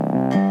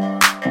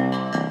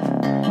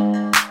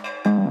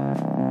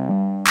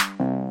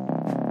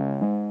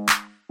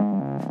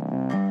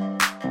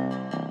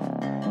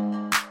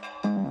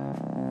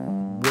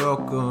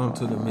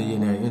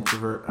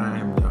Introvert. I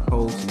am your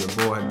host,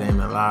 your boy,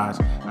 Damon Lodge.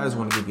 I just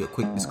want to give you a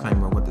quick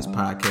disclaimer of what this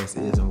podcast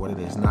is and what it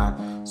is not.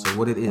 So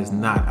what it is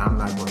not, I'm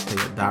not going to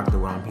play a doctor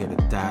where I'm here to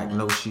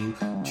diagnose you,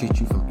 treat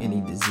you from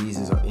any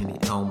diseases or any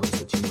ailments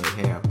that you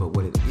may have. But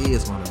what it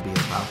is going to be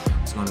about,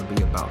 it's going to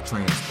be about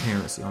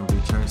transparency. I'm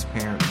going to be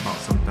transparent about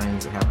some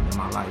things that happened in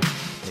my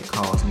life that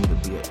caused me to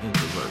be an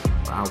introvert.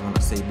 But I want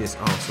to say this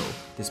also.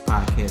 This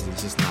podcast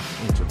is just not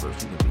for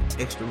introverts. You can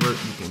be extrovert,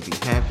 you can be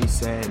happy,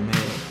 sad,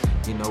 mad.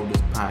 You know,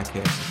 this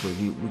podcast is for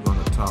you. We're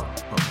going to talk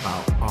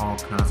about all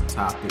kinds of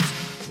topics.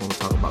 We're going to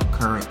talk about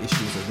current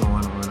issues that are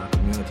going on in our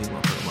community. We're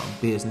going to talk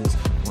about business.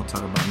 We're going to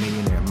talk about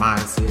millionaire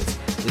mindsets.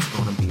 It's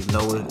going to be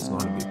loaded. It's going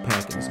to be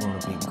packed. It's going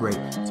to be great.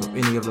 So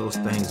if any of those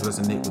things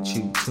resonate with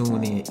you,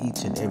 tune in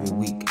each and every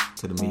week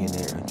to the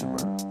Millionaire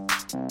Introvert.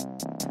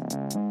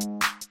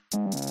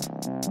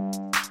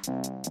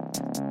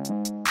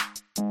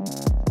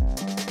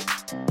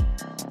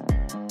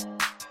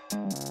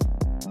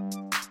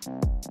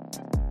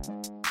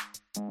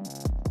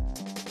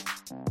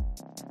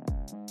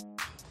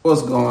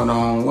 What's going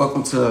on?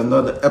 Welcome to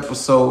another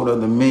episode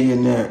of the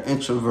Millionaire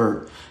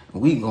Introvert.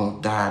 We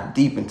gonna dive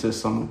deep into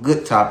some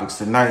good topics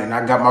tonight, and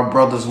I got my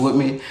brothers with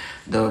me.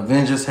 The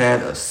Avengers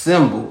had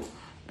assembled,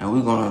 and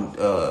we're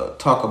gonna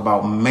talk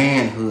about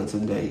manhood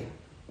today.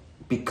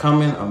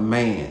 Becoming a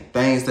man,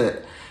 things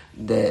that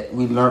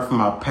we learned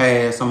from our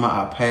past, some of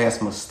our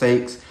past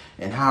mistakes,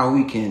 and how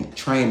we can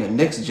train the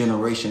next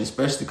generation,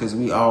 especially because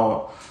we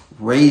all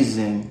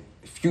raising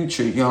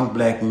future young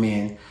black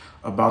men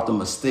about the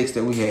mistakes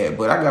that we had.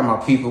 But I got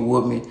my people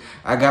with me.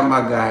 I got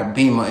my guy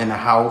Bemmer in the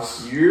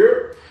house.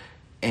 Yeah.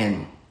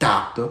 And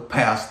doctor,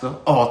 pastor,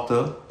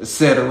 author,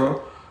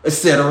 etc.,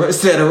 etc.,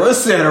 etc.,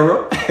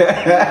 etc.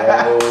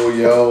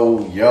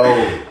 Yo.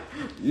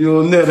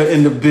 You'll never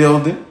in the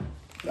building.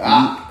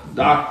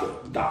 Doctor.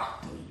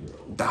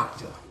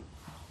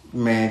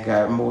 Man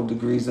got more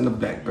degrees than a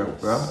black belt,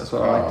 bro. That's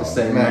what I like to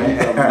say, man.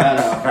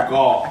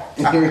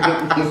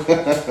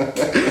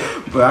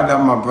 But I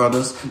got my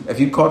brothers. If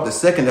you caught the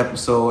second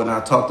episode, and I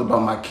talked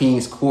about my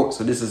king's court,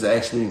 so this is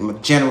actually my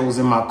generals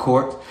in my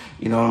court.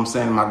 You know what I'm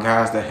saying? My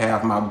guys that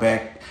have my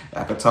back.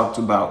 I could talk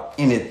to about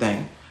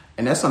anything.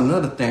 And that's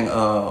another thing.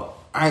 I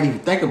didn't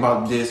even think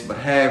about this, but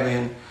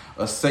having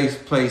a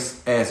safe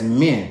place as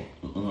men.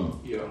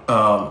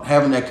 Mm-hmm.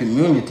 Having that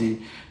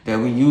community that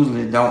we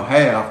usually don't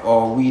have,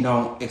 or we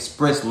don't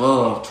express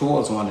love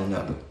towards one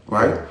another,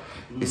 right?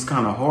 Mm-hmm. It's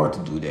kind of hard to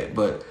do that.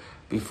 But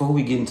before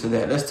we get into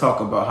that, let's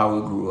talk about how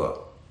we grew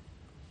up.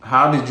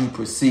 How did you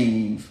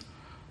perceive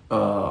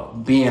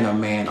being a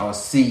man, or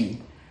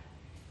see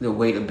the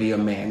way to be a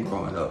man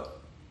growing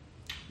up?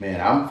 Man,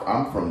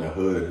 I'm from the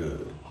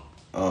hood.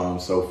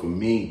 So for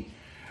me,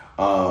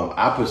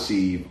 I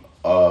perceive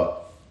a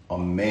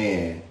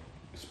man,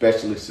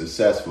 especially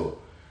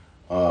successful,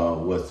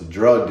 was the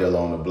drug dealer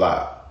on the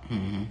block.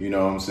 Mm-hmm. You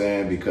know what I'm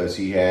saying? Because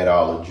he had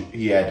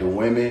the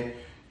women,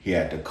 he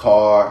had the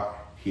car,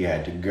 he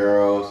had the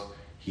girls,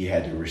 he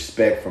had the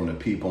respect from the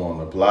people on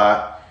the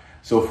block.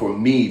 So for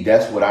me,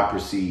 that's what I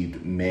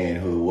perceived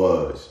manhood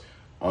was.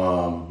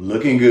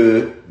 Looking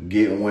good,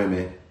 getting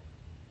women,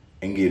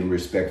 and getting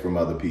respect from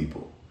other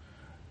people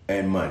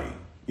and money.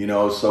 You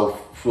know, so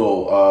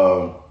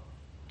for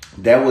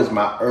that was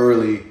my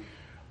early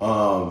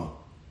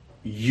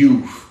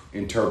youth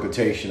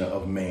interpretation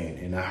of man,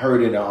 and I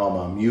heard it in all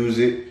my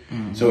music.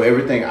 Mm-hmm. So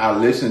everything I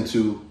listened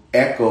to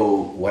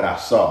echoed what I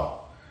saw.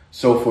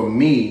 So for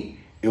me,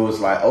 it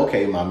was like,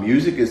 okay, my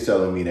music is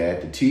telling me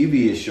that, the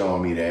TV is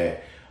showing me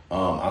that,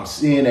 I'm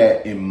seeing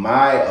that in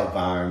my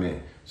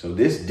environment. So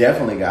this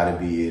definitely got to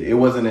be it. It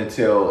wasn't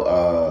until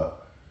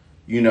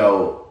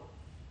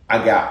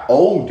I got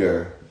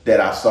older that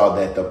I saw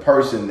that the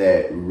person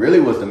that really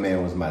was the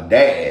man was my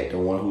dad, the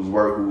one who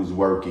was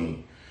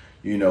working,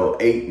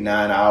 8-9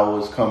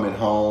 hours coming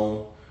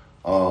home,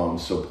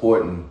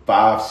 supporting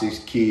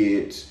 5-6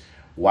 kids.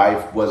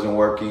 Wife wasn't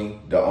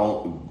working,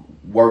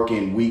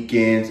 working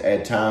weekends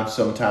at times,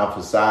 sometimes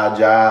for side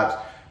jobs,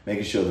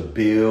 making sure the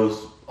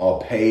bills are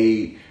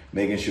paid,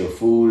 making sure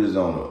food is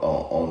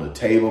on the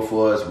table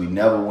for us. We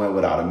never went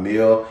without a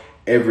meal.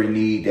 Every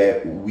need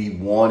that we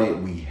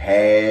wanted, we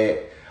had.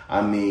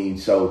 I mean,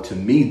 so to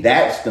me,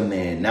 that's the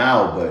man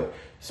now. But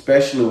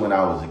especially when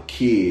I was a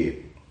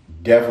kid,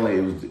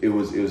 definitely it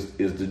was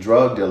the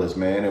drug dealers,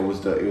 man. It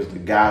was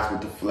the guys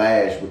with the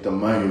flash, with the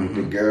money, mm-hmm. with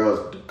the girls,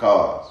 with the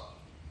cars.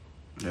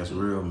 That's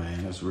real,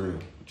 man. That's real.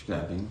 What you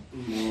got, Dean?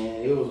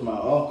 Man, it was my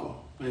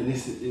uncle. Man,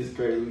 it's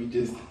crazy.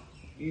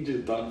 You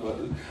just talked about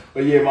this.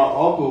 But yeah, my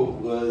uncle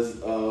was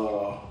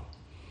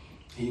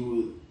he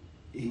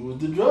was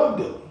the drug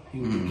dealer. He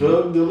was the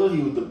drug dealer,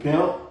 he was the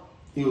pimp,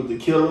 he was the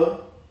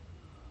killer.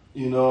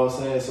 You know what I'm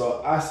saying?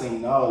 So I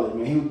seen all that,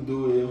 man. He would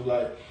do it. It was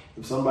like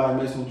if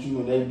somebody messing with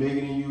you and they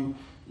bigger than you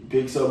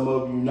pick something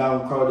up, you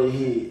knock them across their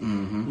head.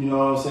 Mm-hmm. You know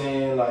what I'm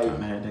saying? Like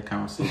I had that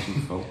conversation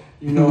before.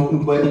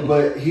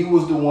 But he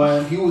was the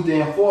one. He was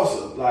the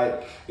enforcer.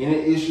 Like any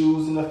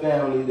issues in the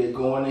family, they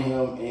go into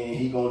him and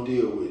he gonna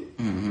deal with it.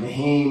 Mm-hmm. And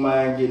he ain't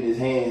mind getting his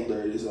hands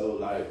dirty. So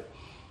like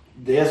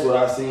that's what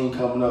I seen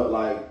coming up.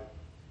 Like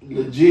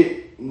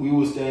legit, we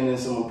were staying in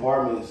some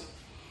apartments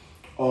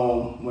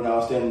when I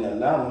was staying in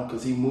Atlanta,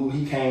 because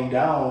he came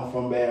down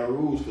from Baton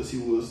Rouge because he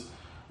was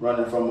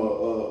running from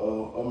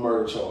a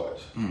murder charge.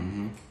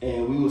 Mm-hmm.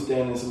 And we were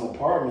staying in some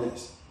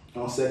apartments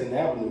on 2nd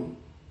Avenue,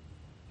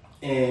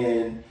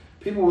 and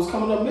people was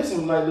coming up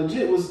missing. Like,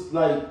 legit was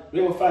like,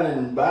 they were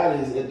finding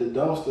bodies at the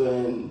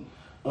dumpster and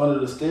under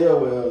the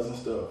stairwells and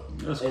stuff.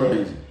 That's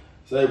crazy.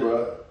 Say,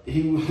 bro,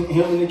 him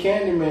and the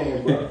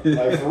Candyman, bro.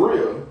 Like, for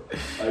real.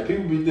 Like,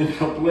 people be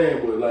thinking I'm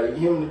playing, but like,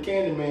 him and the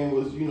Candyman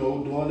was,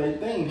 doing their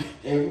thing.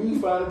 And we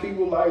finding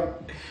people like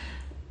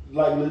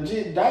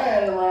legit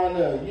dying around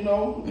there,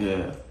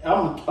 Yeah.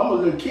 I'm a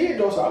little kid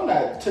though, so I'm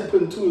not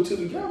putting two and two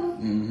together.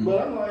 Mm-hmm.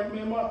 But I'm like,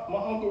 man, my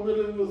uncle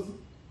really was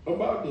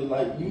about it.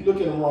 Like, you look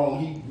at him wrong,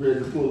 he ready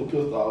to pull the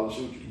pistol out and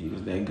shoot you. He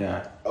was that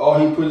guy. Or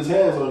he put his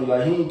hands on you.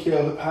 Like, he didn't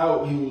care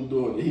how he was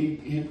doing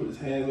it. He put his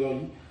hands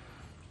on you,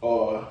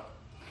 or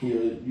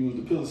he'll use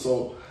the pistol.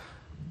 So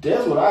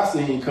that's what I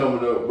seen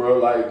coming up, bro.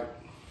 Like,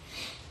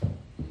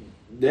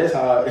 that's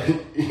how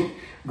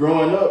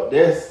growing up.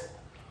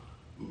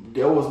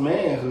 That was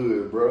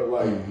manhood, bro.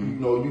 Like,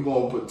 mm-hmm. You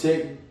gonna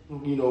protect,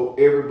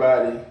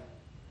 everybody,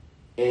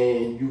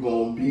 and you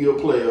gonna be a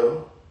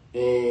player,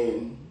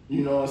 and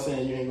you know what I'm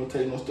saying, you ain't gonna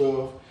take no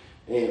stuff.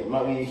 And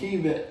I mean,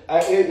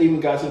 it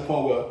even got to the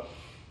point where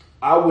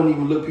I wouldn't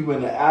even look people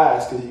in the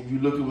eyes, because if you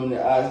look them in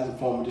the eyes, it's a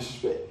form of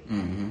disrespect.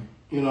 Mm-hmm.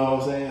 You know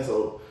what I'm saying?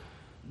 So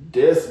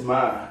that's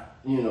my,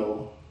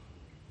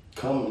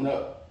 coming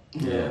up.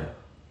 Yeah.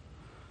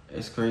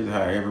 It's crazy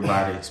how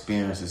everybody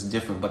experience is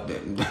different, but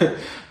the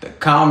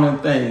common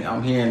thing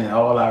I'm hearing in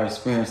all our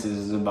experiences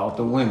is about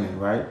the women,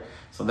 right?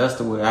 So that's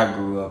the way I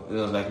grew up. It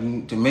was like,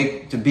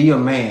 to be a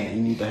man,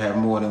 you need to have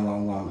more than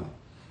one woman.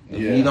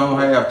 If you don't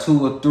have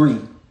 2 or 3,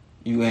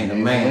 you ain't a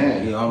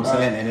man. You know what I'm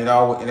saying? And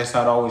that's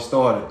how it always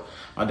started.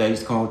 My dad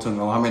used to come over to me,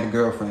 how many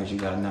girlfriends you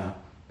got now?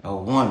 Oh,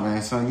 1,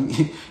 man. Son,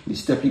 you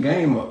step your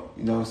game up.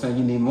 You know what I'm saying?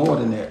 You need more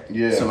than that.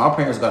 Yeah. So my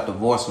parents got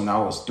divorced when I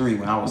was 3,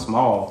 when I was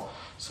small.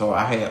 So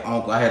I had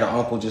an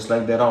uncle just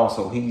like that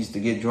also. He used to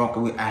get drunk,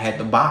 and I had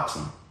to box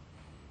him.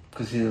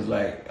 Because he was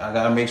like, I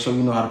got to make sure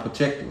you know how to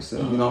protect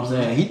yourself. You know what I'm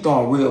saying? He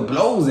throwing real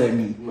blows at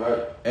me.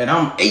 Right. And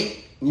I'm 8.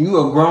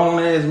 You a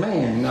grown-ass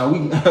man. Now,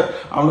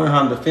 I learned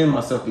how to defend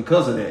myself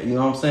because of that. You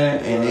know what I'm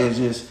saying? And it was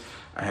just,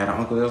 I had an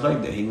uncle that was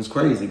like that. He was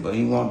crazy, but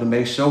he wanted to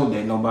make sure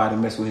that nobody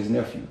messed with his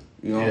nephew.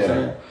 You know what I'm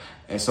saying?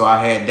 And so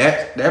I had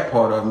that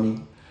part of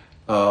me,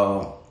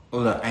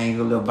 the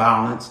anger, the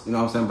violence, you know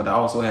what I'm saying? But I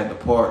also had the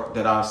part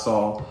that I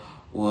saw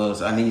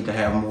was I need to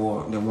have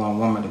more than one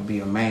woman to be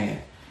a man.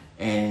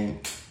 And,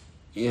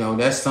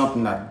 that's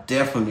something I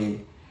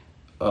definitely,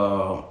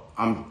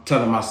 I'm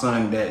telling my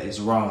son that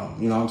is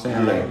wrong. You know what I'm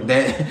saying? Yeah. Like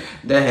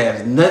that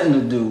has nothing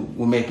to do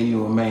with making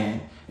you a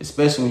man,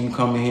 especially when you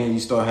come in here and you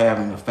start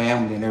having a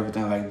family and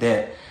everything like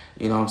that.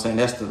 You know what I'm saying?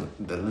 That's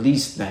the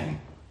least thing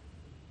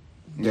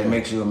that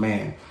makes you a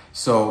man.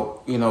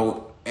 So,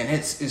 and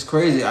it's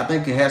crazy. I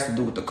think it has to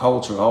do with the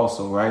culture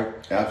also, right?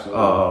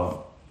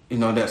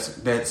 Absolutely.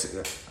 That's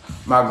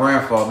my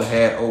grandfather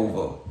had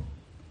over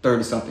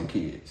 30-something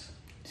kids.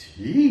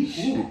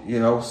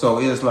 Jeez. So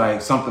it's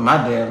like something my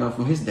dad learned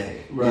from his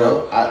dad. Right.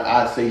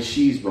 I'd say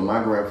she's, but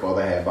my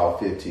grandfather had about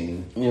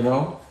 15.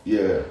 Yeah.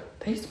 They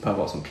used to pop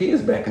out some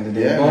kids back in the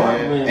day. Yeah,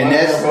 man. And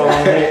that's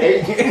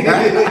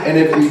and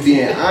if we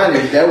being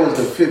honest, that was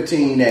the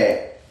 15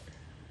 that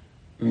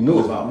we knew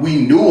about.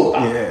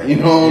 Yeah. You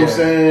know what I'm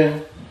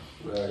saying?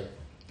 Right.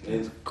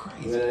 It's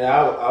crazy. Man,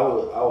 I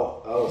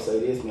would say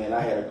this, man.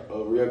 I had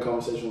a real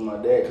conversation with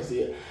my dad, because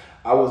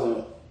I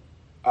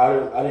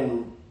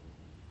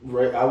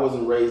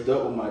wasn't raised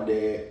up with my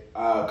dad.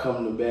 I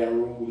come to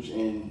Baton Rouge,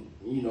 and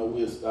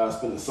I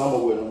spent the summer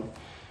with him.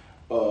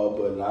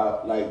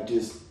 But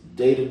just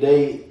day to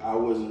day, I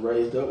wasn't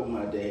raised up with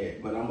my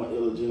dad. But I'm an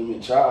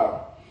illegitimate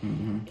child,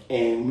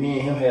 and me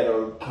and him had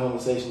a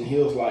conversation. He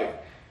was like,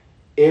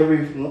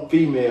 every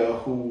female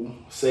who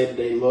said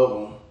they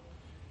love him,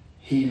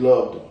 he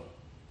loved them,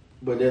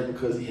 but that's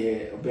because he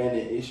had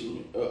abandonment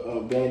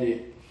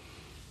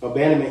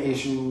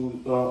issues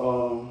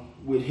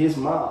with his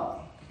mom.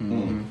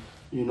 Mm-hmm.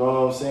 You know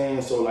what I'm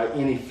saying? So like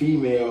any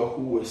female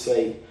who would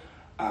say,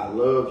 I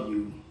love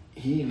you,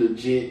 he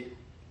legit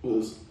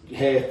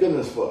had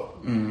feelings for.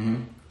 Mm-hmm.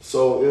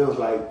 So it was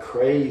like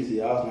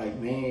crazy. I was like,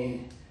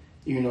 man,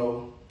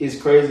 it's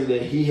crazy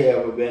that he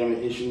have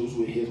abandonment issues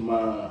with his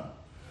mom,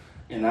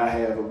 and I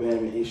have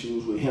abandonment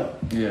issues with him.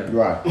 Yeah.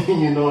 Right.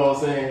 You know what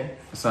I'm saying?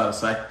 That's how the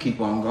cycle keep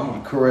on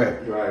going.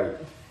 Correct.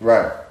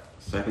 Right.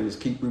 Cycle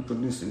just keep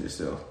reproducing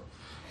itself.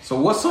 So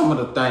what's some of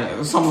the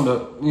things,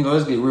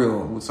 let's get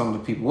real with some of the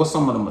people. What's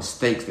some of the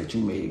mistakes that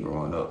you made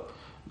growing up,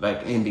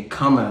 like in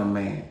becoming a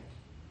man?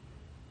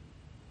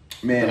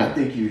 Man, I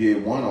think you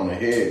hit one on the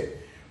head.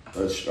 I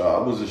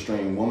was a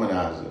extreme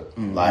womanizer.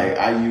 Mm-hmm. Like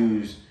I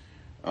used,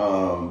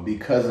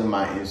 because of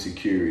my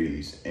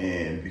insecurities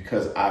and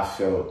because I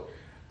felt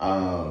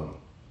I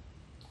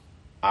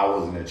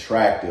wasn't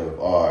attractive,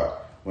 or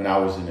when I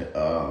was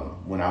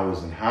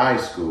in high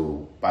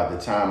school, by the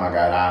time I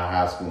got out of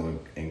high school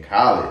and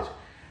college,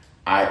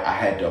 I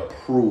had to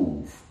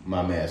prove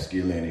my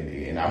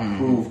masculinity, and I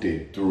proved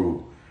it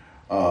through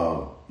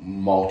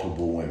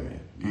multiple women,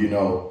 you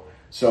know.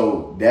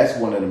 So that's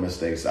one of the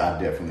mistakes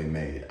I definitely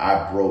made.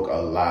 I broke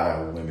a lot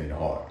of women's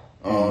heart,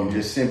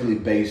 just simply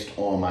based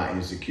on my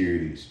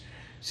insecurities,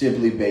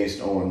 simply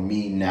based on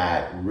me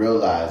not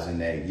realizing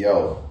that,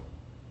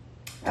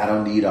 I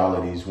don't need all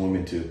of these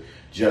women to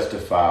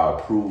justify or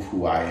prove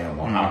who I am,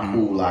 or how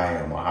cool I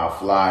am, or how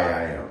fly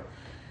I am.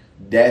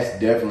 That's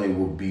definitely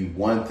would be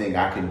one thing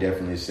I can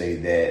definitely say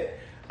that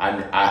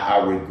I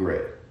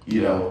regret,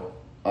 you know,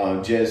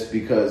 just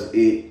because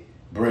it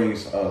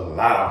brings a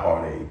lot of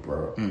heartache,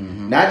 bro.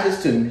 Not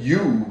just to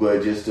you,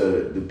 but just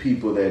to the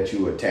people that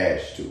you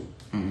attach to.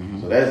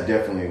 So that's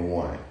definitely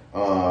one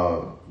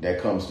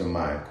that comes to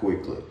mind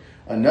quickly.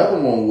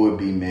 Another one would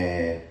be,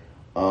 man,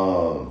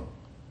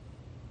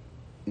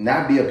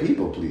 not be a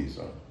people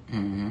pleaser.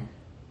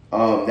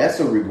 That's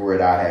a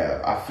regret I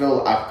have. I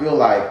feel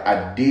like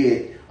I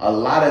did a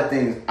lot of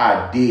things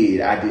I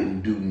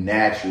didn't do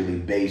naturally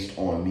based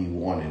on me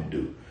wanting to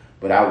do.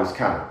 But I was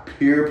kind of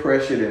peer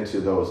pressured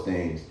into those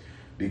things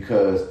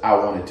because I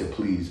wanted to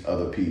please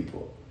other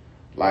people.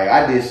 Like,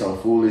 I did some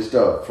foolish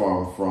stuff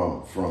from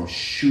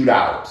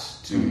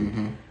shootouts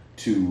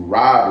to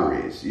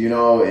robberies, you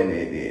know,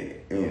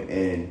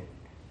 and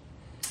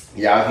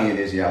y'all hear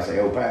this, y'all say,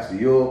 "Oh, Pastor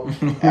Ewell,"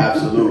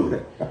 absolutely.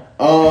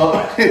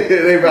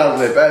 They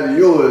probably say, "Pastor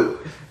Ewell is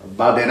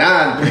about that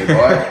nine,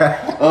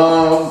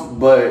 boy."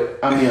 But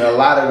I mean, a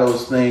lot of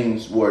those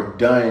things were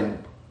done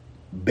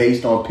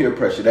based on peer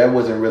pressure. That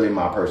wasn't really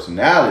my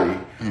personality,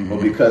 but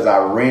because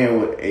I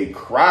ran with a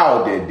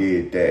crowd that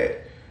did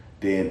that,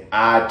 then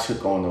I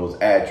took on those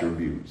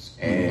attributes.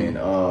 And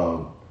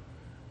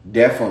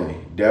definitely,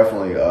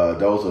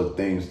 those are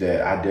things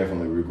that I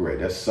definitely regret.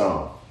 That's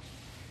some.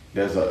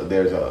 There's a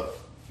list.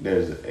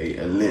 There's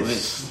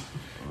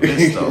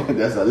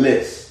a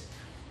list.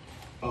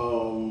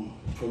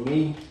 For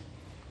me,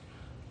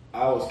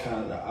 I was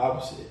kind of the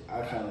opposite.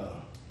 I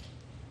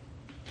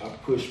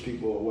pushed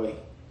people away.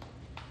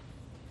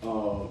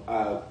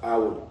 I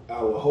would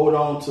hold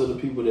on to the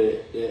people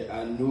that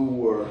I knew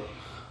were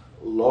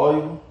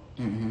loyal,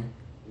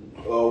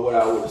 or what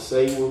I would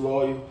say were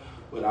loyal,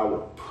 but I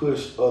would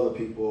push other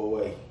people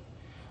away.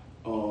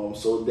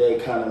 So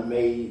that kind of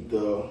made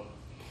the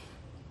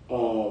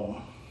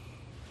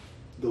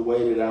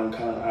way that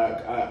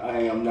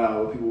I am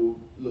now, where people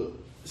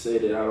say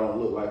that I don't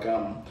look like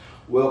I'm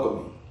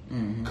welcoming,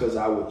 because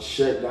I would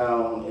shut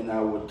down and I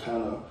would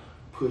kind of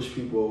push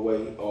people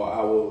away, or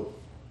I would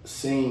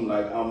seem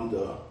like I'm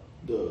the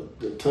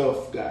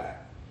tough guy.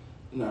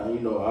 Now, you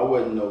know, I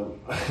wasn't no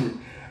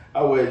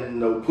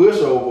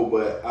pushover,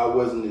 but I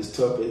wasn't as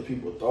tough as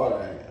people thought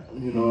I am.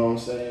 You know what I'm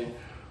saying?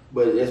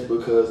 But it's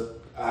because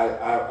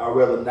I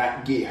rather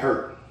not get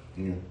hurt.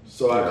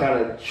 So I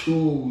kind of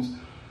choose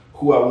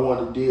who I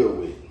want to deal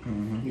with.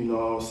 You know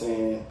what I'm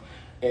saying?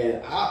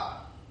 And I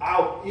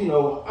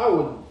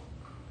would,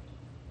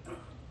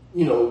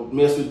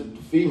 mess with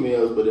the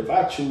females, but if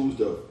I choose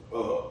the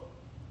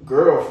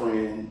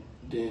girlfriend,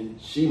 then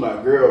she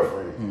my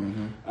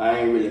girlfriend. I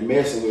ain't really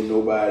messing with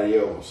nobody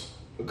else,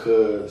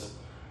 because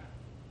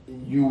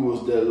you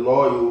was the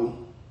loyal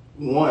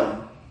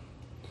one,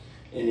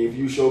 and if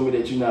you show me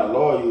that you're not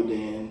loyal,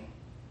 then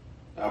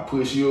I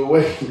push you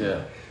away.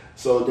 Yeah.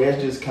 So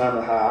that's just kind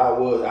of how I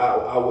was.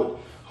 I would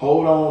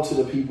hold on to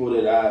the people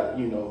that I,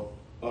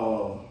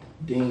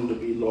 deemed to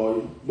be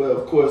loyal. But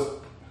of course,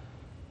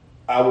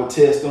 I would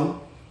test them.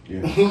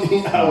 Yeah.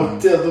 I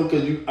would test them,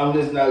 because I'm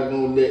just not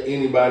going to let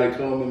anybody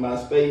come in my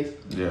space.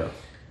 Yeah.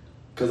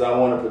 Because I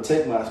want to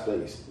protect my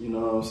space. You know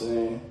what I'm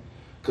saying?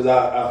 Because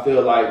I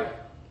feel like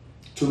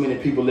too many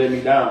people let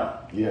me down.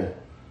 Yeah.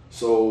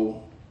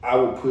 So I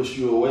would push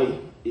you away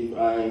if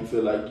I ain't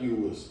feel like you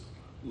was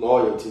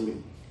loyal to me.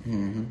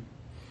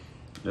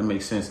 That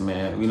makes sense,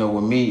 man. You know,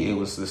 with me, it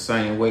was the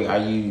same way. I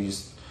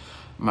used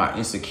my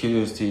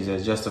insecurities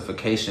as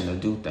justification to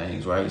do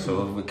things, right?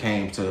 So if it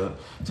came to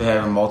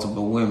having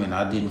multiple women,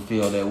 I didn't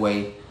feel that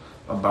way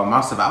about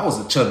myself. I was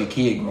a chubby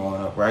kid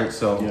growing up, right?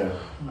 So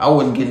I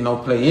wasn't getting no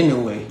play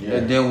anyway. Yeah.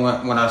 And then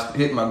when I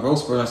hit my growth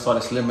spurt and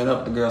started slimming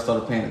up, the girls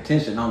started paying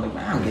attention. I'm like,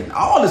 man, I'm getting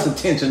all this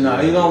attention now.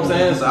 You know what I'm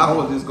saying? So I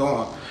was just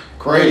going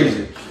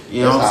crazy.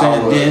 You know what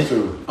I'm saying?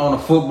 Then on the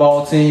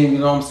football team, you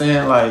know what I'm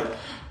saying? Like,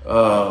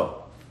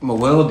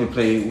 Ewell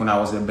played when I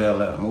was at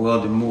Bel Air.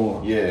 Ewell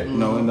Moore. Yeah. You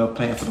know, ended up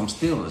playing for them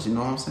Steelers. You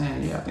know what I'm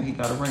saying? Yeah, I think he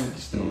got a ring with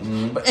the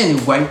Steelers. But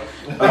anyway,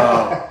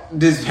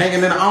 just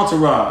hanging in the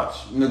entourage.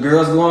 The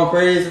girls going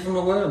crazy from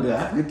Ewell.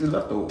 I can get the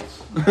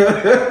leftovers.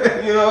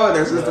 You know,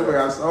 that's just the way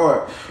I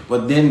saw it.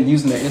 But then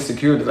using that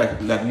insecurity,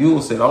 like you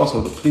said,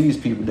 also to please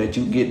people, that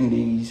you get in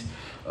these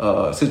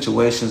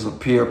situations of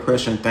peer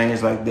pressure and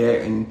things like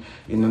that, and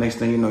next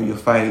thing you know, you're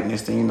fighting.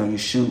 Next thing you know, you're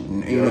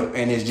shooting.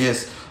 And it's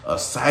just a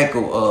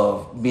cycle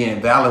of being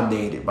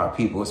validated by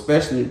people.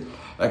 Especially,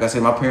 like I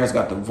said, my parents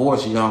got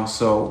divorced young,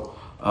 so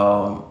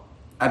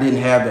I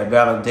didn't have that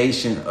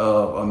validation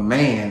of a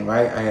man,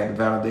 right? I had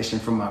the validation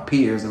from my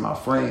peers and my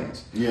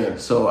friends. Yeah.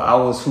 So I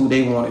was who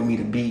they wanted me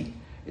to be,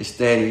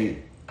 instead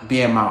of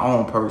being my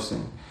own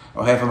person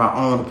or having my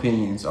own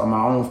opinions or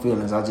my own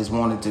feelings. I just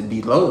wanted to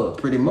be loved,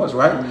 pretty much,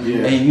 right?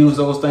 Yeah. And use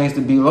those things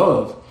to be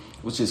loved,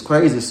 which is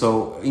crazy.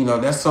 So,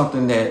 that's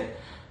something that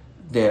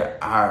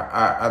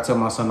I tell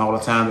my son all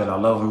the time, that I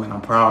love him and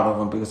I'm proud of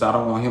him, because I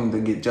don't want him to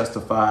get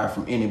justified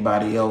from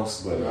anybody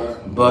else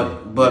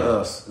but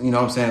us. You know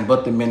what I'm saying?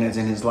 But the men that's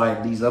in his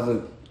life, these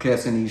other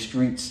cats in these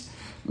streets,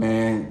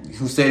 man,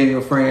 who say they're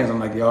your friends. I'm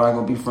like, y'all ain't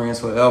gonna be friends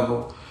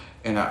forever.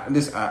 And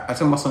I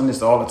tell my son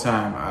this all the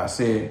time. I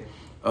said,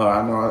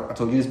 I know I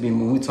told you this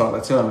when we talked. I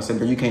tell him, I said,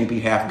 bro, you can't be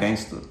half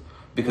gangster,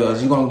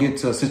 because you're gonna get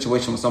to a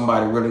situation where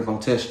somebody really gonna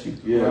test you.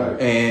 Yeah.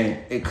 And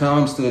it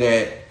comes to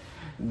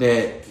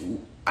that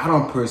I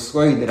don't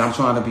persuade that I'm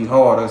trying to be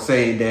hard or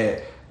say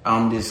that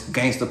I'm this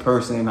gangster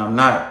person and I'm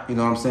not. You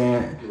know what I'm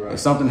saying? Right. If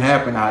something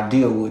happened, I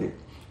deal with it.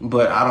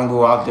 But I don't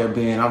go out there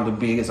being I'm the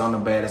biggest, I'm the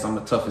baddest, I'm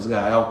the toughest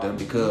guy out there,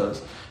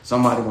 because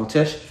somebody gonna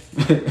test you.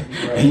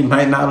 Right. He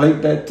might not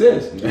make that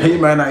test. He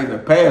might not even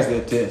pass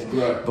that test.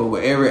 Right. But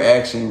with every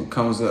action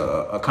comes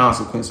a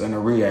consequence and a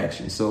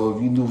reaction. So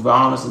if you do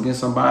violence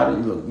against somebody,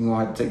 look, you're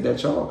gonna have to take that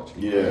charge.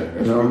 Yeah.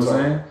 You know what I'm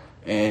saying?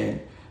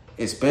 And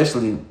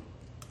especially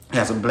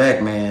as a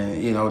black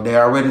man, they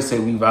already say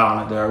we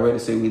violent. They already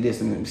say we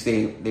this, and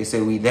they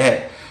say we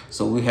that.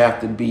 So we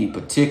have to be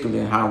particular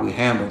in how we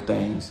handle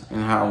things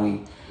and how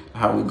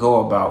we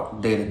go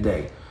about day to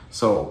day.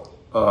 So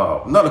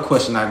another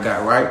question I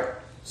got, right?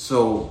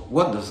 So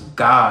what does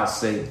God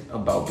say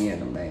about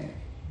being a man?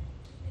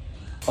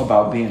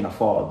 About being a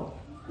father?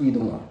 Either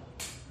one.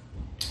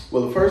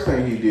 Well, the first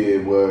thing he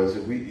did was,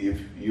 if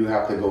you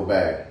have to go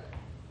back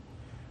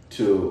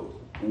to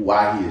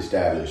why he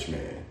established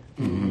man.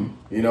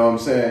 Mm-hmm. You know what I'm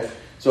saying?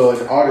 So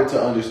in order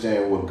to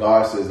understand what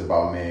God says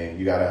about man,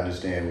 you got to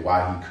understand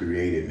why he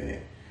created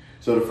man.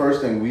 So the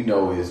first thing we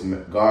know is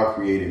God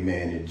created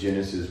man in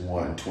Genesis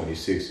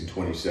 1:26 and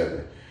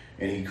 27.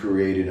 And he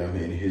created him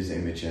in his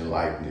image and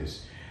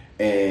likeness.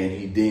 And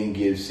he then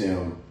gives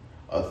him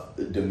a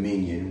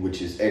dominion,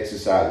 which is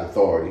exercise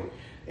authority.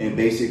 And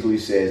basically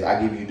says,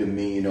 I give you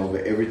dominion over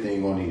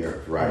everything on the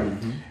earth, right?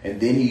 Mm-hmm. And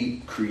then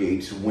he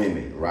creates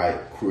women, right?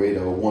 Create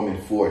a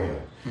woman for him,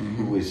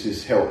 mm-hmm. who is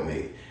his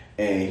helpmate.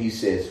 And he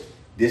says,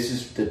 this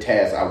is the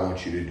task I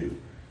want you to do.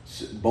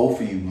 So both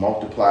of you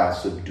multiply and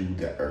subdue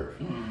the earth.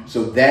 Mm-hmm.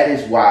 So that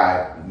is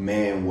why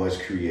man was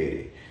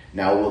created.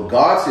 Now, what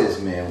God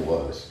says man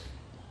was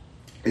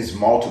is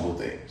multiple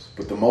things.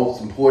 But the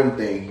most important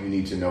thing you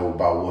need to know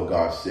about what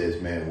God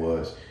says man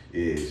was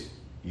is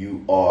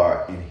you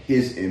are in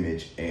his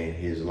image and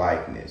his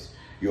likeness.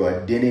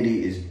 Your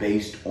identity is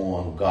based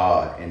on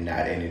God and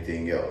not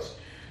anything else.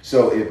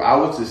 So if I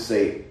was to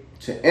say,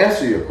 to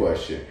answer your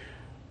question,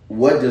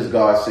 what does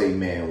God say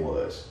man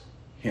was?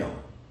 Him.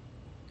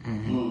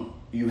 Mm-hmm.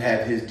 You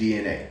have his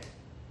DNA.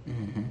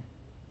 Mm-hmm.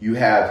 You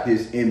have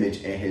his image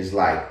and his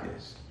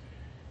likeness.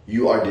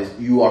 You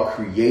are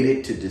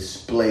created to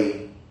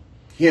display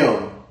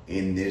him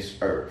in this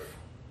earth.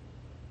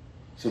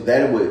 So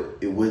that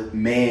what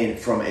man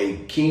from a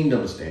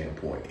kingdom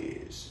standpoint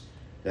is.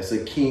 That's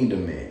a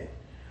kingdom man.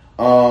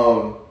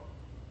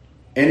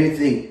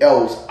 Anything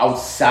else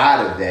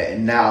outside of that,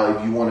 and now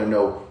if you want to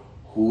know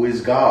who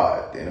is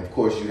God, then of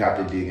course you have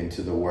to dig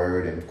into the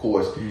word, and of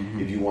course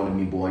if you want to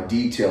be more in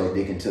detail,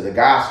 dig into the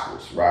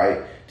gospels,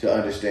 right? To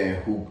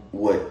understand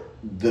what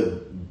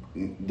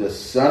the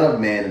Son of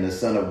Man and the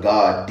Son of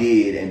God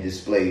did and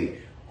displayed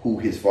who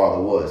his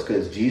Father was.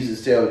 Because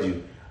Jesus tells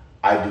you,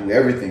 I do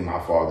everything my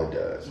Father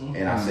does,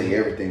 and I say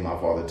everything my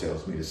Father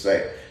tells me to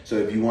say. So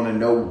if you want to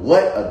know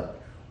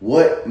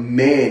what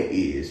man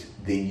is,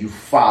 then you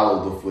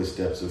follow the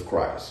footsteps of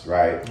Christ,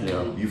 right?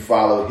 Yeah. You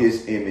follow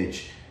his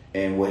image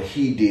and what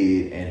he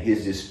did and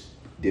his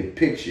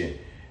depiction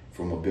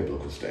from a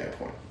biblical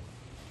standpoint.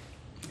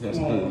 That's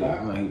good.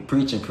 Like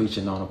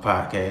preaching on a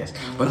podcast.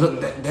 But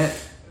look,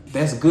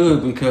 that's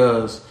good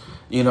because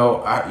you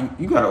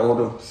got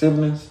older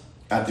siblings.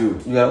 I do.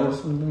 You got older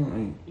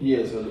siblings?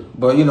 Yes, I do.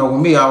 But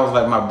with me, I was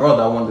like my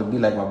brother. I wanted to be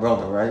like my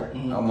brother, right?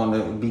 Mm-hmm. I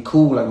wanted to be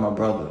cool like my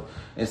brother.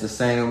 It's the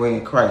same way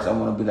in Christ. I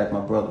want to be like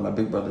my brother, my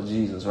big brother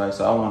Jesus, right?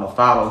 So I want to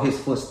follow his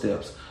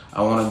footsteps.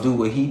 I want to do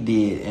what he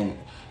did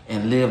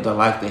and live the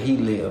life that he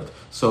lived.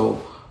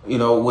 So,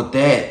 with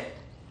that,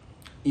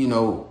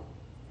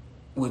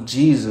 with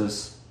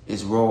Jesus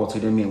is royalty.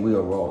 That means we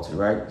are royalty,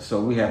 right?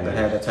 So we have to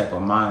have that type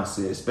of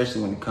mindset,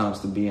 especially when it comes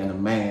to being a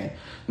man.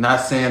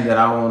 Not saying that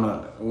I want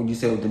to, when you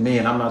say with the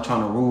men, I'm not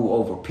trying to rule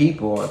over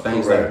people or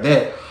things like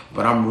that,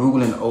 but I'm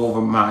ruling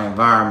over my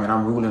environment.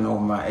 I'm ruling over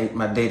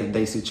my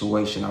day-to-day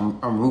situation.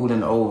 I'm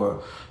ruling over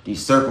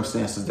these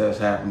circumstances that's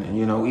happening.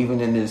 Even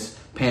in this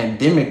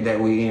pandemic that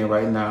we're in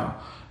right now,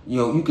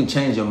 you can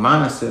change your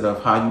mindset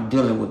of how you're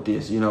dealing with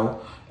this,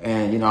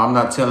 and, I'm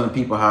not telling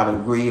people how to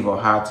grieve or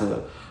how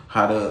to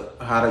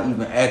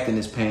even act in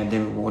this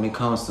pandemic. But when it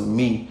comes to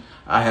me,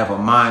 I have a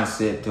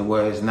mindset to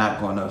where it's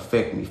not going to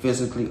affect me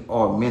physically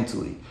or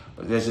mentally.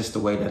 But that's just the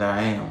way that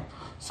I am.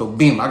 So,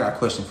 Beam, I got a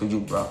question for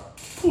you, bro.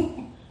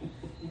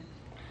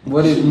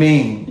 What it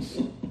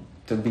means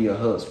to be a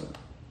husband?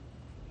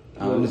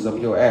 This is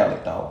up your alley,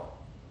 dog.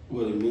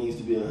 What it means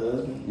to be a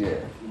husband? Yeah.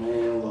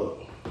 Man,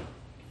 look.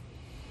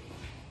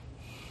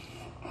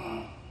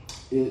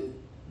 It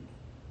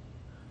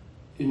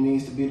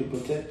means to be the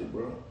protector,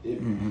 bro.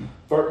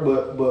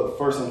 But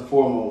first and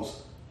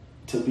foremost,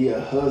 to be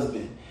a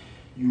husband,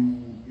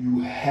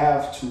 you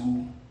have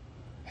to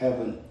have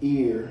an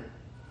ear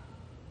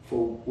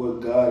for what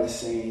God is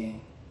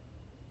saying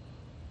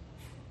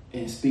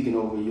and speaking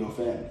over your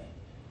family,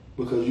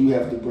 because you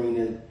have to bring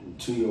that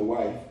to your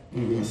wife,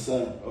 your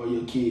son, or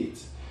your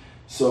kids.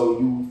 So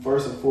you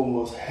first and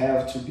foremost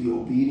have to be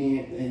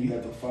obedient, and you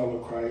have to follow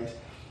Christ,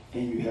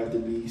 and you have to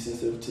be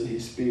sensitive to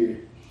His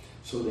Spirit,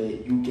 so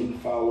that you can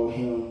follow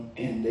Him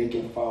and they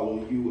can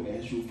follow you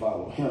as you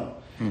follow Him.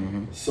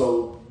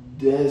 So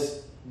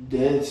that's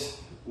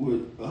what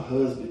a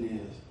husband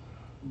is.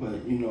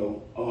 But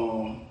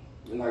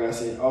like I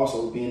said,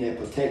 also being that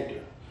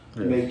protector,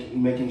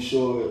 making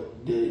sure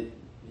that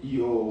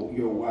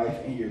your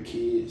wife and your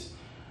kids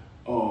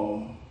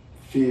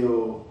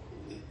feel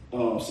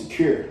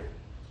secure.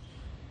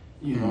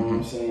 You know what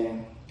I'm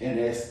saying? And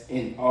that's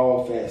in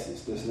all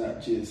facets. That's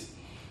not just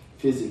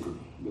physically,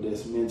 but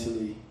that's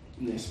mentally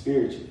and that's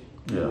spiritually.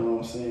 You know what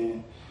I'm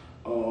saying?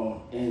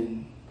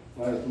 And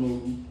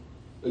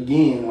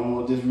again, I'm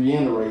gonna just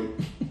reiterate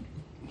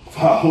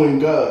following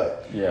God.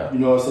 Yeah. You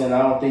know what I'm saying?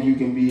 I don't think you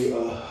can be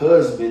a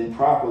husband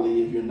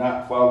properly if you're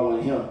not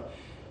following Him.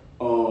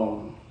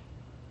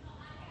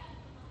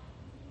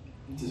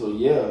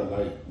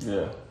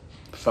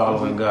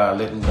 Following God,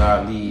 letting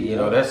God lead. You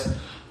know, that's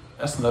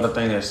another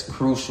thing that's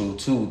crucial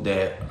too,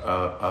 that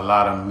a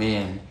lot of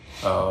men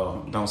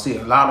don't see.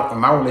 In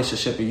my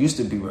relationship, it used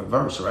to be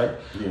reversed, right?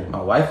 Yeah.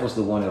 My wife was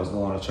the one that was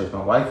going to church.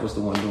 My wife was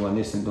the one doing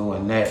this and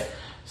doing that.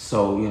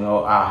 So,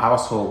 our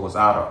household was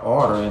out of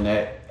order in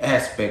that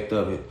aspect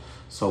of it.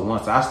 So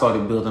once I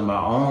started building my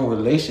own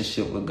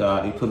relationship with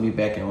God, it put me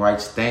back in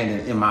right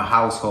standing in my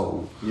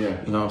household.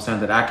 Yeah. You know what I'm saying?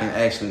 That I can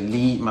actually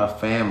lead my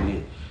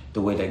family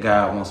the way that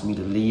God wants me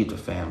to lead the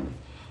family,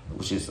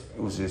 which is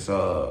it's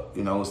the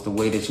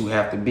way that you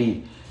have to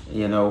be,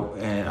 and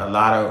a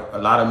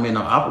lot of men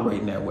are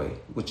operating that way,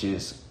 which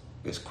is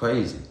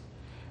crazy.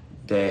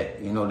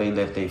 That, they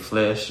let their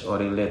flesh or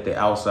they let their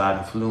outside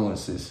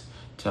influences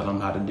tell them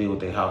how to deal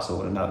with their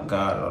household and not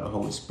God or the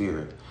Holy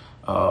Spirit.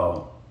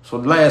 So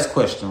the last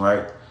question,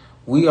 right?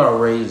 We are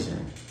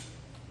raising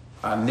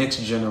our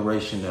next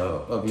generation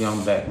of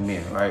young black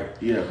men, right?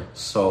 Yeah.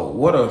 So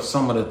what are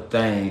some of the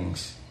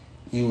things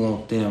you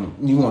want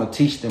to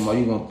teach them, or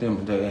you want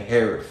them to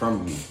inherit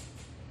from you?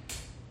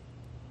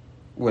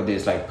 Whether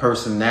it's like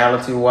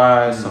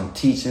personality-wise, some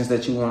teachings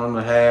that you want them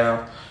to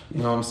have.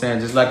 You know what I'm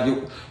saying? Just like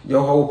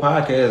your whole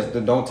podcast,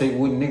 the Don't Take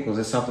Wooden Nickels,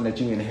 is something that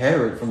you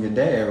inherit from your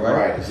dad, right?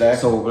 Right, exactly.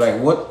 So, like,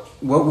 what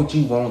would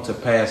you want to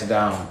pass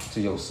down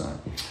to your son?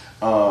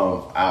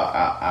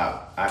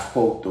 I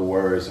quote the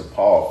words of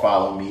Paul: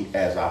 "Follow me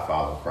as I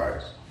follow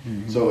Christ."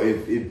 So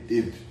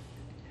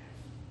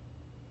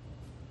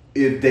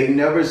if they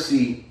never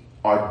see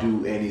or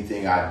do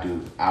anything I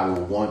do, I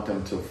will want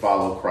them to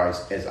follow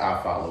Christ as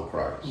I follow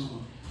Christ.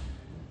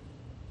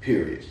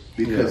 Period.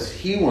 Because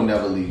He will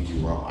never lead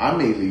you wrong. I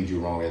may lead you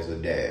wrong as a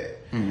dad.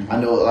 I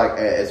know, like,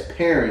 as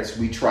parents,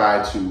 we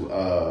try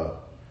to,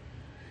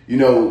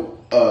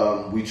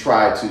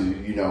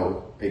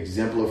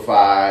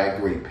 exemplify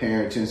great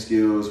parenting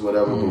skills,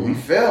 whatever, but we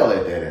fail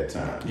at that at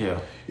times. Yeah.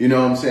 You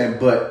know what I'm saying?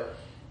 But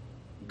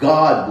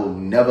God will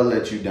never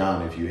let you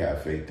down if you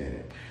have faith in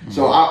Him.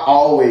 So I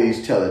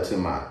always tell it to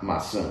my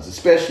sons,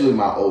 especially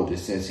my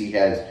oldest, since he's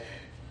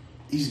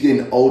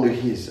getting older,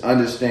 his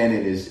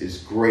understanding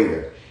is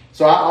greater.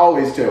 So I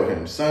always tell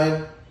him,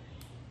 son,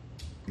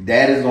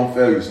 Dad is going to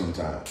fail you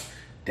sometimes.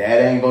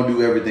 Dad ain't going to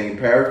do everything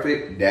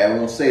perfect. Dad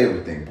won't say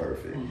everything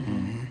perfect.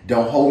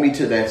 Don't hold me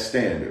to that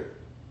standard,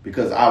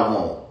 because I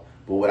won't.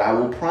 But what I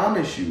will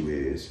promise you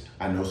is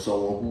I know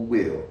someone who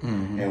will.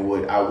 And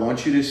what I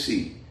want you to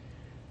see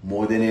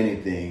more than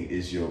anything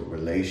is your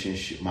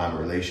relationship, my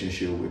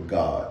relationship with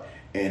God,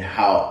 and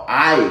how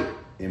I,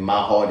 in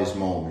my hardest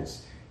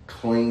moments,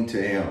 cling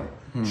to Him,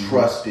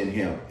 trust in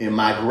Him. In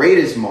my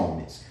greatest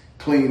moments,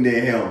 cling to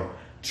Him,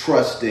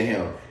 trust in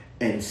Him,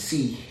 and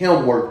see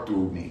Him work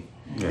through me.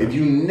 Yeah. If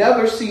you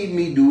never see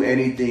me do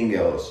anything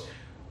else,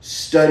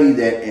 study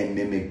that and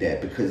mimic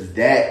that, because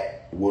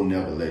that will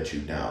never let you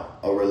down.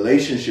 A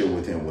relationship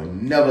with Him will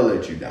never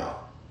let you down.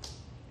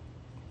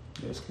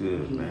 That's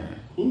good, man.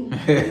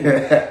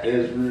 That's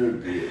real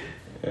good.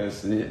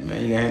 That's it,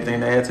 man. You got anything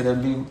to add to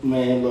that, B?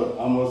 Man, look,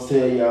 I'm going to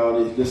tell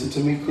y'all this. Listen to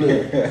me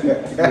clearly.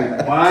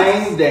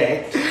 Rewind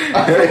that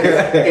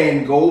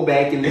and go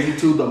back and listen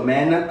to the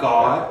man of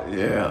God.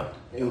 Yeah.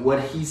 And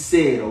what he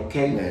said,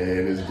 okay?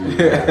 Man, it's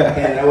good.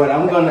 And what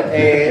I'm going to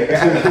add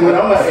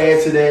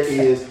to that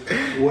is,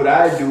 what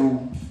I do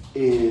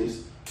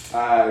is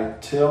I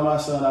tell my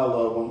son I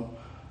love him,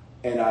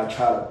 and I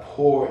try to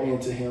pour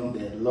into him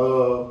that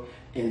love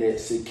and that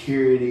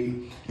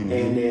security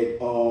and that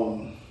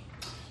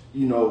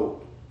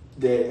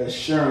that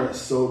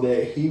assurance, so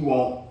that he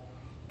won't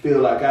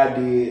feel like I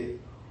did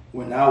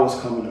when I was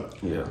coming up.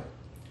 Yeah.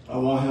 I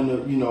want him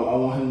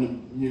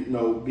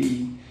to,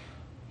 be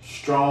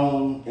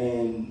strong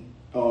and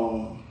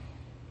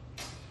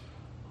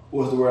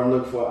what's the word I'm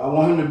looking for? I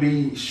want him to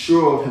be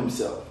sure of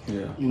himself.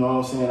 Yeah. You know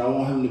what I'm saying? I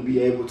want him to be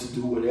able to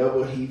do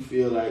whatever he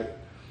feel like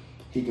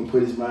he can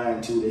put his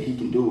mind to, that he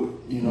can do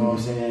it. You know what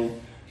I'm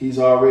saying? He's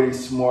already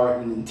smart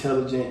and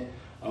intelligent.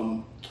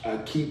 I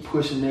keep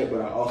pushing that,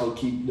 but I also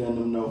keep letting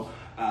him know,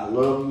 I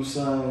love you,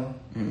 son.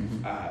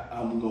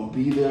 I'm going to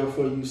be there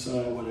for you,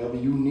 son. Whatever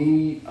you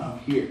need, I'm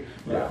here.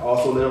 But I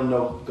also let him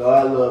know,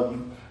 God love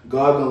you.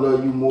 God going to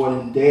love you more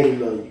than daddy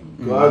love you.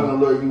 God going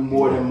to love you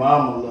more than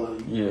mama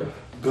love you. Yeah.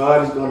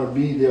 God is going to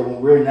be there when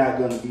we're not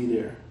going to be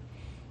there.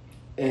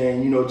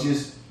 And,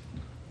 just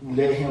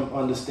let him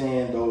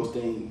understand those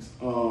things.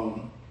 I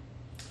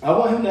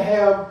want him to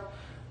have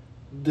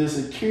the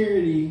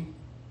security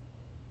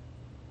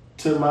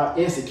to my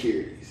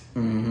insecurities.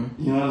 You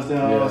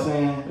understand what I'm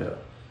saying? Yeah.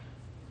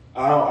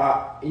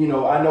 I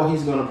know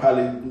he's gonna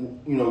probably,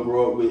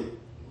 grow up with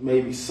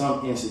maybe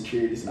some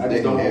insecurities. I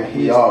just don't want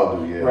his. We all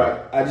do, yeah.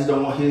 Right. I just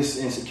don't want his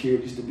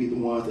insecurities to be the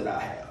ones that I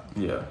have.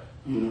 Yeah.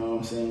 You know what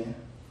I'm saying?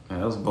 Man,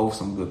 those both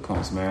some good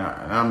points, man.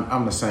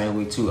 I'm the same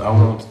way too. I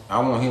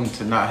want him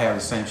to not have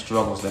the same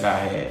struggles that I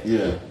had.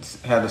 Yeah.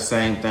 Have the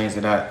same things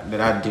that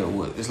I dealt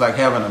with. It's like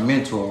having a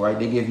mentor, right?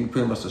 They give you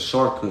pretty much a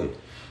shortcut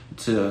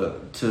to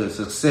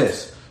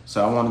success.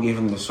 So I want to give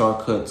him the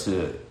shortcut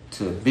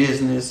to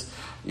business.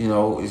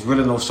 It's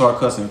really no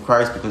shortcuts in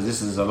Christ, because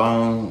this is a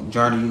long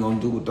journey you're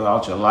gonna do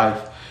throughout your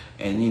life.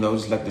 And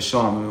just like the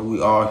show,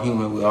 we all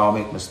human, we all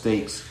make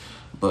mistakes,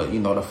 but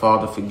the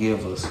Father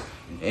forgive us.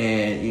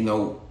 And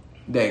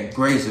that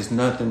grace is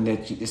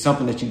it's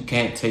something that you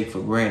can't take for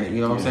granted.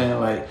 You know what I'm saying?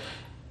 Like,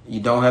 you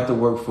don't have to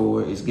work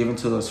for it. It's given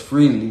to us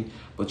freely,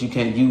 but you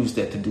can't use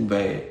that to do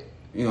bad.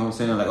 You know what I'm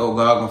saying? Like, oh,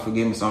 God gonna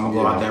forgive me, so I'm gonna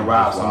go out there and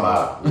rob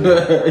somebody.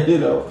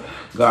 Yeah.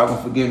 God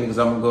gonna forgive me because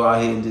I'm gonna go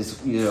out here and just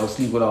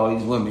sleep with all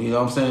these women. You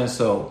know what I'm saying?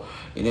 So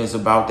it is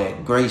about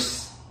that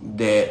grace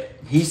that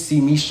He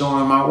see me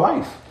showing my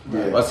wife.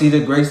 Yeah. I see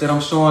the grace that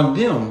I'm showing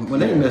them when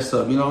they mess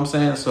up. You know what I'm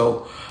saying?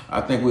 So I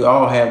think we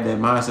all have that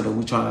mindset that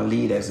we're trying to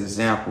lead as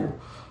example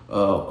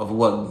of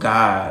what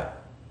God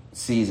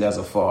sees as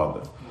a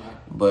father.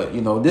 But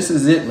this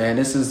is it, man.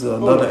 This is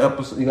another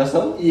episode. You got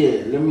something?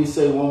 Yeah. Let me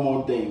say one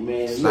more thing,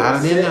 man.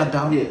 Slide it in there,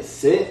 dog. Yeah.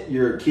 Set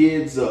your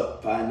kids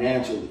up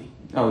financially.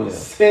 Oh yeah.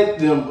 Set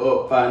them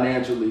up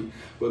financially,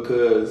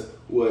 because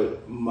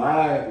what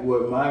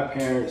my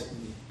parents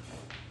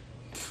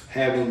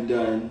haven't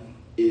done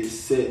is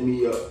set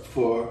me up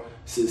for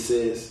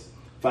success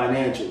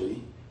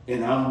financially,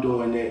 and I'm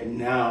doing that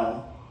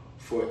now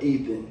for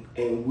Ethan,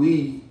 and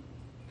we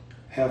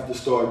have to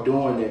start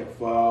doing that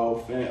for our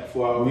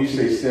When you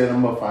say kids. set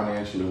them up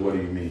financially, what do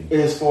you mean?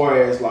 As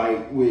far as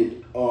like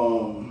with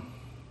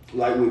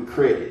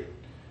credit,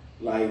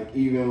 like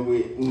even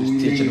with when Just we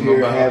teaching leave them here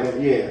about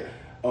having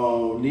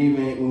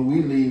when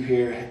we leave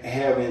here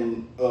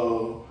having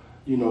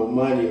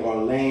money or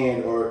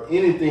land or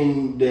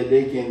anything that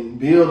they can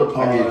build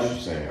upon. I get what you're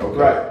saying. Okay.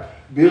 Right,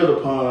 build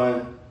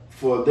upon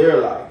for their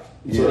life,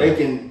 so they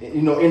can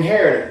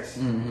inheritance.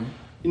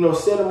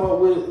 Set them up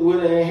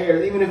with an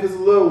inheritance, even if it's a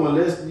little one.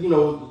 Let's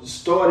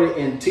start it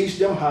and teach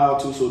them how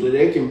to, so that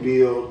they can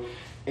build,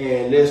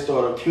 and let's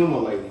start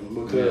accumulating.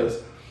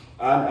 Because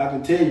I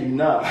can tell you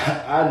now,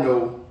 I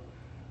know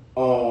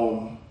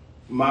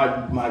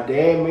my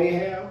dad may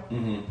have,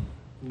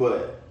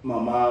 but my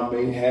mom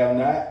may have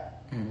not,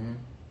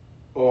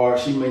 or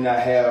she may not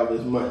have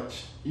as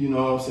much. You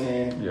know what I'm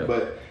saying? Yeah.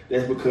 But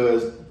that's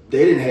because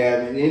they didn't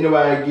have it, and ain't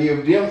nobody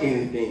give them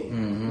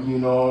anything. You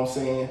know what I'm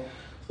saying?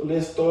 So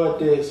let's start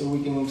that so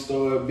we can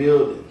start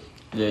building.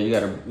 Yeah, you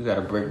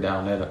gotta break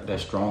down that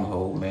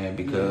stronghold, man,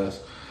 because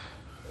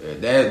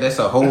that's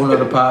a whole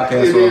nother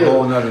podcast for a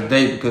whole nother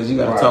day, because you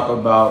gotta talk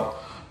about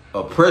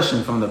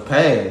oppression from the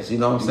past. You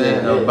know what I'm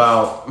saying?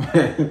 About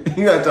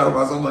you gotta talk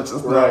about so much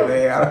stuff,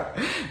 man.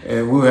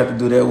 And we'll have to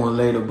do that one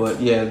later.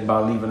 But yeah, it's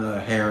about leaving an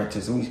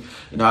inheritance.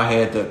 And I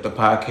had the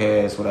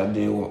podcast what I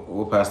did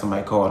with Pastor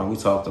Mike Carter, and we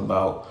talked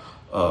about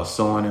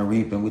sowing and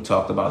reaping. We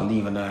talked about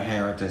leaving an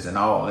inheritance and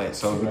all that.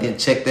 So if you didn't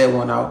check that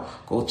one out,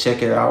 go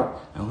check it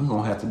out. And we're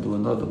gonna have to do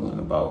another one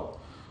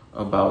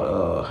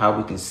about how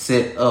we can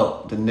set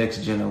up the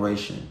next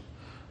generation.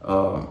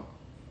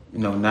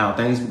 Now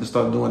things we can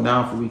start doing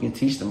now, for we can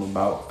teach them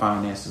about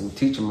finances. We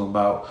teach them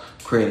about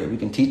credit. We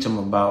can teach them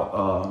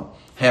about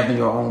having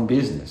your own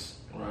business.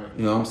 Right.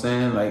 You know what I'm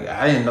saying? Like,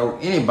 I didn't know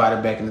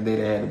anybody back in the day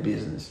that had a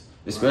business,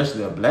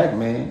 especially a black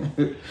man.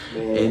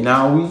 And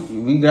now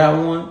we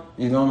got one.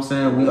 You know what I'm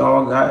saying? We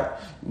all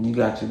got. You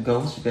got your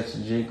Ghost. You got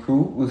your J.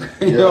 Crew.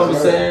 You know what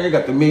I'm saying? You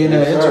got the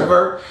millionaire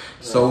introvert.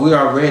 So we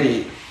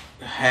already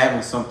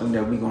having something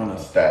that we're gonna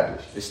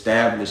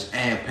establish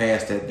and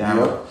pass that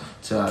down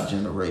to our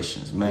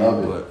generations,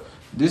 man. But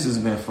this has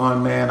been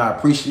fun, man. I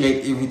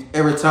appreciate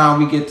every time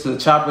we get to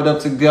chop it up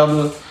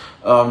together.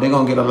 They're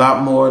gonna get a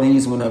lot more of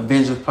these when the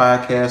Avengers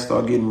podcast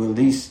start getting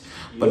released.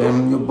 But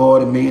then your boy,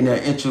 the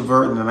millionaire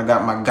introvert, and then I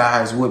got my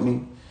guys with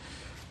me.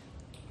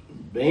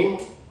 Bemmer.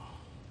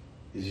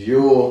 It's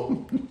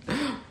Ewell.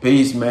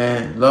 Peace,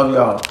 man. Love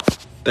y'all.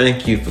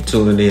 Thank you for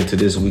tuning in to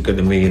this week of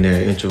the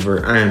Millionaire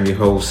Introvert. I am your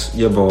host,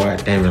 your boy,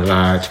 Damon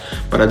Lodge.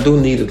 But I do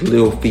need a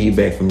little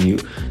feedback from you.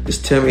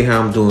 Just tell me how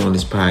I'm doing on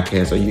this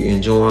podcast. Are you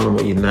enjoying them?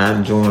 Are you not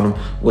enjoying them?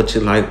 What you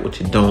like, what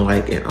you don't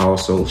like, and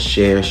also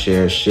share.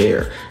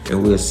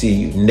 And we'll see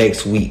you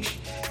next week,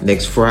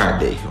 next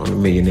Friday on the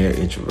Millionaire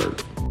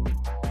Introvert.